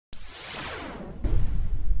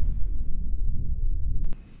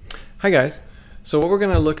Hi guys. So what we're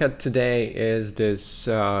going to look at today is this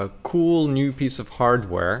cool new piece of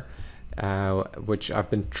hardware which I've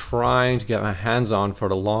been trying to get my hands on for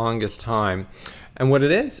the longest time. And what it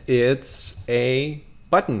is, it's a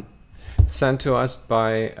button sent to us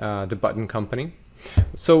by the button company.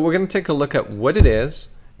 So we're going to take a look at what it is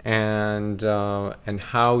and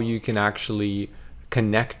how you can actually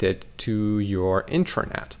connect it to your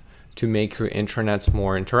intranet to make your intranets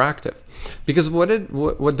more interactive. Because what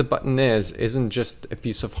the button isn't just a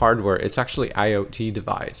piece of hardware, it's actually IoT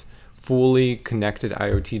device, fully connected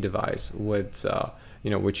IoT device with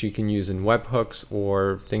which you can use in webhooks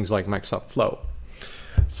or things like Microsoft Flow.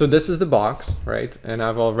 So this is the box, right? And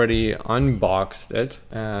I've already unboxed it,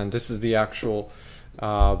 and this is the actual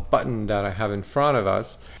button that I have in front of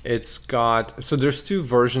us. It's got, so there's two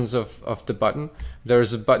versions of the button.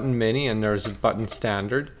 There's a button mini and there's a button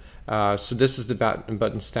standard. So this is the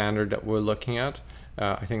button standard that we're looking at.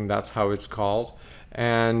 I think that's how it's called.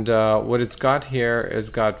 And what it's got here is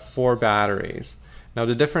got 4 batteries. Now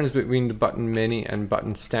the difference between the button mini and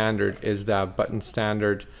button standard is that button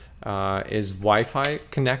standard is Wi-Fi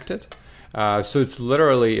connected. So it's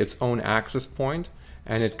literally its own access point,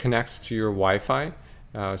 and it connects to your Wi-Fi.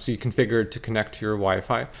 So you configure it to connect to your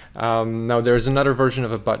Wi-Fi. Now there's another version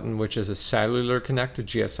of a button which is a cellular connected,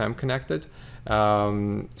 GSM connected.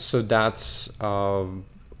 So that's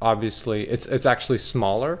obviously it's actually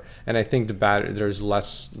smaller, and I think there's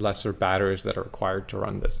lesser batteries that are required to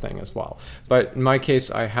run this thing as well. But in my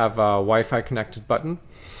case, I have a Wi-Fi connected button,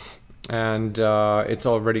 and it's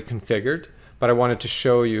already configured. But I wanted to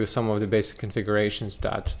show you some of the basic configurations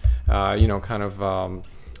that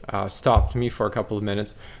stopped me for a couple of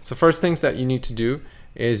minutes. So first things that you need to do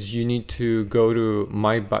is you need to go to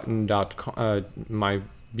mybutton.com,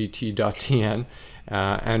 BTTN,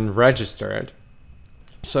 and register it.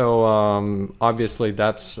 So obviously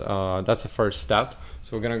that's the first step.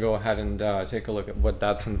 So we're gonna go ahead and take a look at what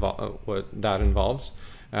that involves.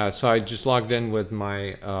 So I just logged in with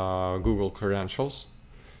my Google credentials,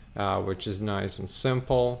 which is nice and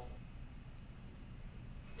simple.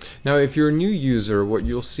 Now, if you're a new user, what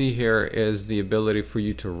you'll see here is the ability for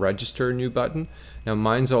you to register a new button. Now,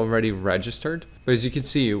 mine's already registered, but as you can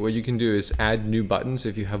see, what you can do is add new buttons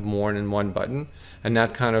if you have more than one button, and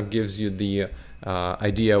that kind of gives you the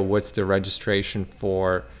idea what's the registration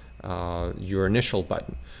for your initial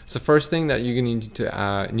button. So first thing that you're going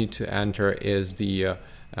to need to enter is the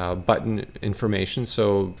button information.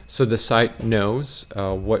 So the site knows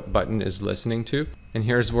what button is listening to, and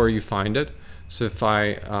here's where you find it. So if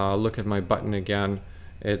I look at my button again,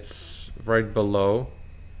 it's right below.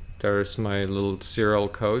 There's my little serial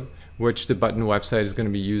code, which the button website is going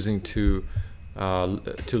to be using to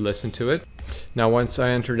listen to it. Now, once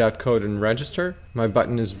I enter that code and register, my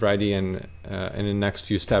button is ready, and in the next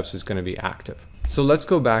few steps is going to be active. So let's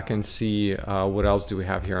go back and see what else do we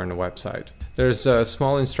have here on the website. There's a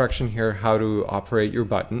small instruction here how to operate your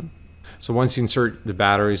button. So once you insert the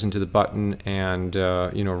batteries into the button and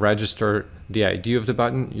register the ID of the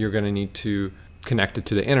button, you're going to need to connect it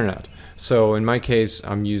to the internet. So in my case,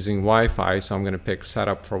 I'm using Wi-Fi, so I'm going to pick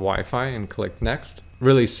Setup for Wi-Fi and click Next.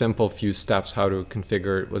 Really simple few steps how to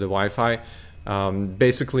configure it with the Wi-Fi.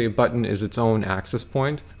 Basically, a button is its own access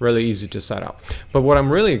point, really easy to set up. But what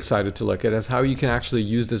I'm really excited to look at is how you can actually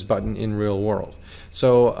use this button in real world.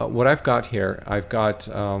 So what I've got here, I've got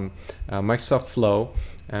Microsoft Flow,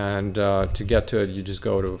 and to get to it, you just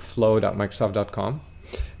go to flow.microsoft.com.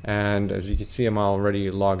 And as you can see, I'm already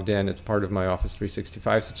logged in. It's part of my Office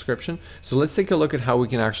 365 subscription. So let's take a look at how we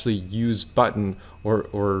can actually use button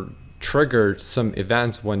or trigger some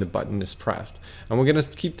events when the button is pressed. And we're going to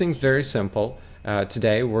keep things very simple.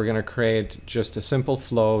 Today, we're going to create just a simple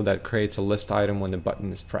flow that creates a list item when the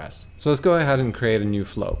button is pressed. So let's go ahead and create a new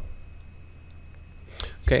flow.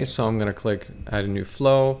 Okay, so I'm going to click Add a new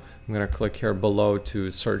flow. I'm going to click here below to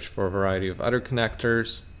search for a variety of other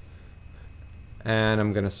connectors. And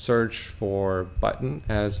I'm going to search for button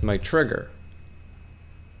as my trigger.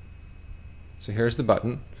 So here's the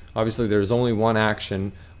button. Obviously, there's only one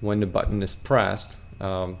action when the button is pressed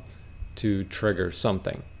to trigger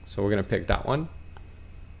something. So we're going to pick that one.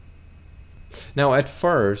 Now, at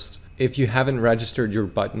first, if you haven't registered your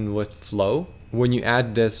button with Flow, when you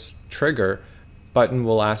add this trigger, button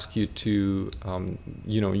will ask you to,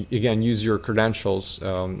 again, use your credentials.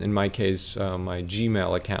 In my case, my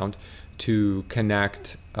Gmail account, to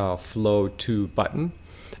connect Flow to button,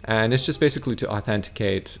 and it's just basically to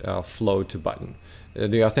authenticate Flow to button.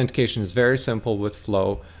 The authentication is very simple with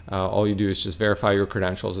Flow. All you do is just verify your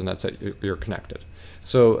credentials, and that's it, you're connected.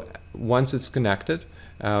 So once it's connected,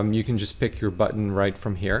 you can just pick your button right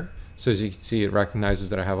from here. So as you can see, it recognizes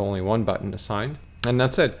that I have only one button assigned. And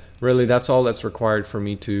that's it. Really, that's all that's required for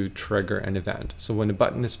me to trigger an event. So when the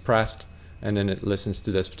button is pressed, and then it listens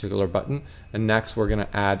to this particular button. And next, we're going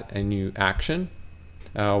to add a new action.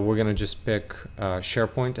 We're going to just pick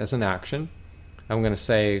SharePoint as an action. I'm going to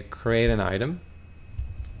say create an item.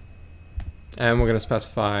 And we're going to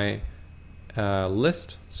specify a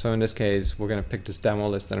list. So in this case, we're going to pick this demo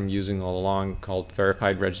list that I'm using all along called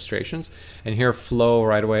verified registrations. And here Flow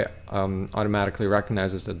right away automatically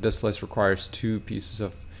recognizes that this list requires 2 pieces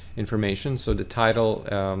of information. So the title,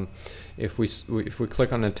 if we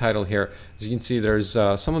click on the title here, as you can see, there's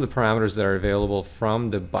some of the parameters that are available from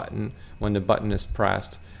the button when the button is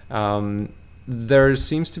pressed. There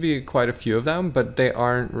seems to be quite a few of them, but they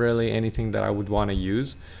aren't really anything that I would want to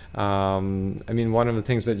use. I mean, one of the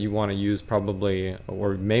things that you want to use probably,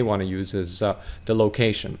 or may want to use, is the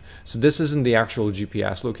location. So this isn't the actual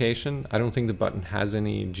GPS location. I don't think the button has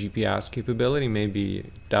any GPS capability. Maybe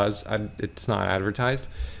it does. It's not advertised.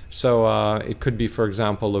 So it could be, for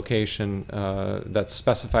example, location that's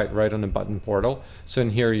specified right on the button portal. So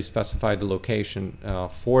in here you specify the location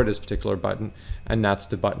for this particular button, and that's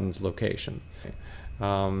the button's location.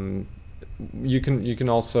 You can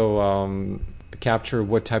also capture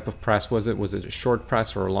what type of press was it. Was it a short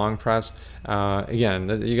press or a long press?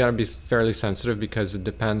 Again, you got to be fairly sensitive because it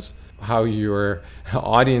depends how your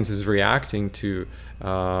audience is reacting to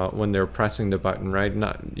when they're pressing the button, right?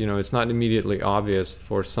 It's not immediately obvious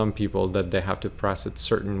for some people that they have to press it a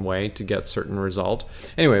certain way to get certain result.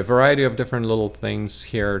 Anyway, a variety of different little things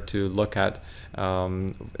here to look at.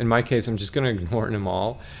 In my case, I'm just going to ignore them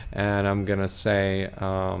all, and I'm going to say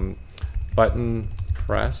button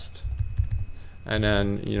pressed, and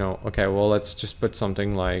then okay, well, let's just put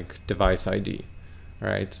something like device ID,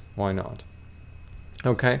 right? Why not?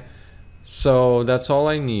 Okay. So that's all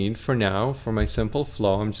I need for now for my simple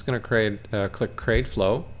flow. I'm just going to click create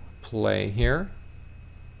flow, play here.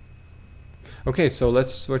 Okay, so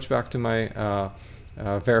let's switch back to my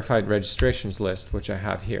verified registrations list, which I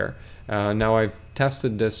have here. Now I've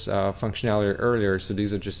tested this functionality earlier, so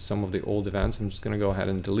these are just some of the old events. I'm just going to go ahead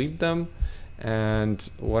and delete them. And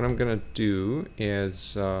what I'm going to do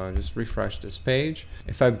is just refresh this page.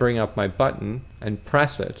 If I bring up my button and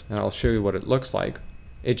press it, and I'll show you what it looks like,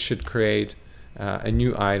 it should create a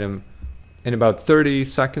new item in about 30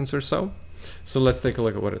 seconds or so. So let's take a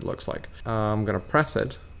look at what it looks like. I'm going to press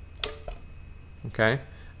it, okay,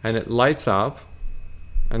 and it lights up,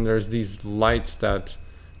 and there's these lights that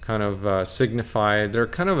kind of signify, they're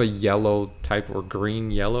kind of a yellow type or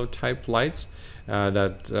green yellow type lights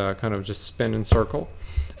that kind of just spin and circle,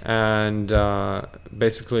 and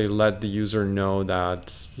basically let the user know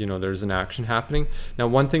that there's an action happening. Now,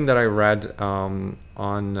 one thing that I read on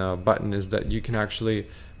button is that you can actually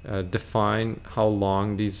define how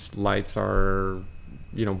long these lights are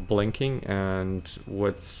blinking and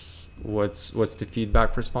what's the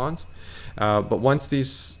feedback response. But once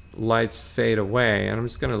these lights fade away, and I'm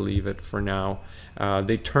just going to leave it for now,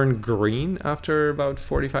 they turn green after about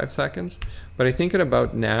 45 seconds. But I think at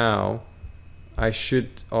about now I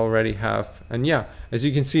should already have, and yeah, as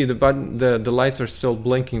you can see, the lights are still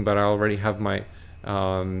blinking, but I already have my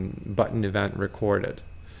button event recorded.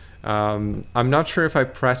 I'm not sure if I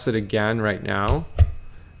press it again right now,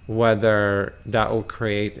 whether that will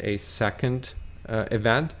create a second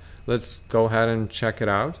event. Let's go ahead and check it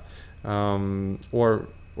out.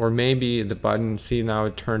 Or maybe the button, see, now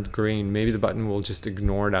it turned green. Maybe the button will just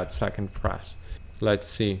ignore that second press. Let's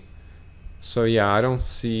see. So yeah, I don't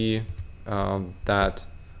see that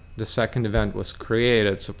the second event was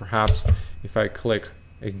created. So perhaps if I click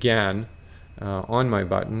again on my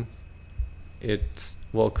button, it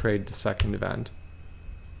will create the second event.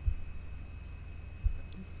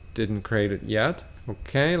 Didn't create it yet.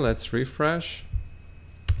 Okay, let's refresh.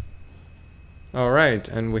 All right,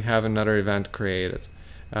 and we have another event created.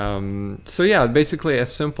 So yeah, basically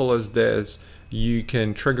as simple as this, you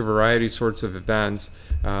can trigger a variety sorts of events.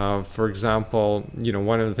 For example,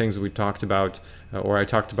 one of the things that we talked about, or I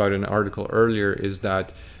talked about in an article earlier, is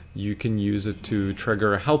that you can use it to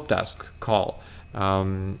trigger a help desk call.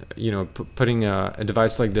 Putting a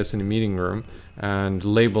device like this in a meeting room and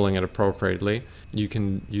labeling it appropriately, you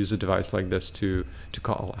can use a device like this to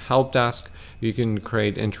call a help desk. You can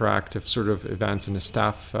create interactive sort of events in a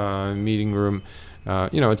staff meeting room,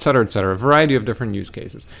 et cetera, a variety of different use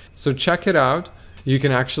cases. So check it out. You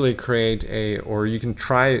can actually create or you can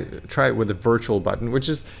try it with a virtual button, which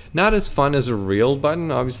is not as fun as a real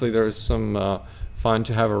button. Obviously, there is some fun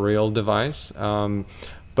to have a real device,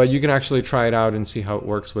 but you can actually try it out and see how it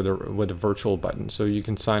works with a virtual button. So you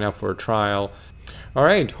can sign up for a trial. All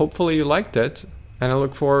right, hopefully you liked it, and I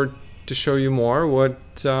look forward to show you more what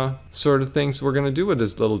sort of things we're going to do with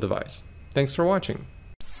this little device. Thanks for watching.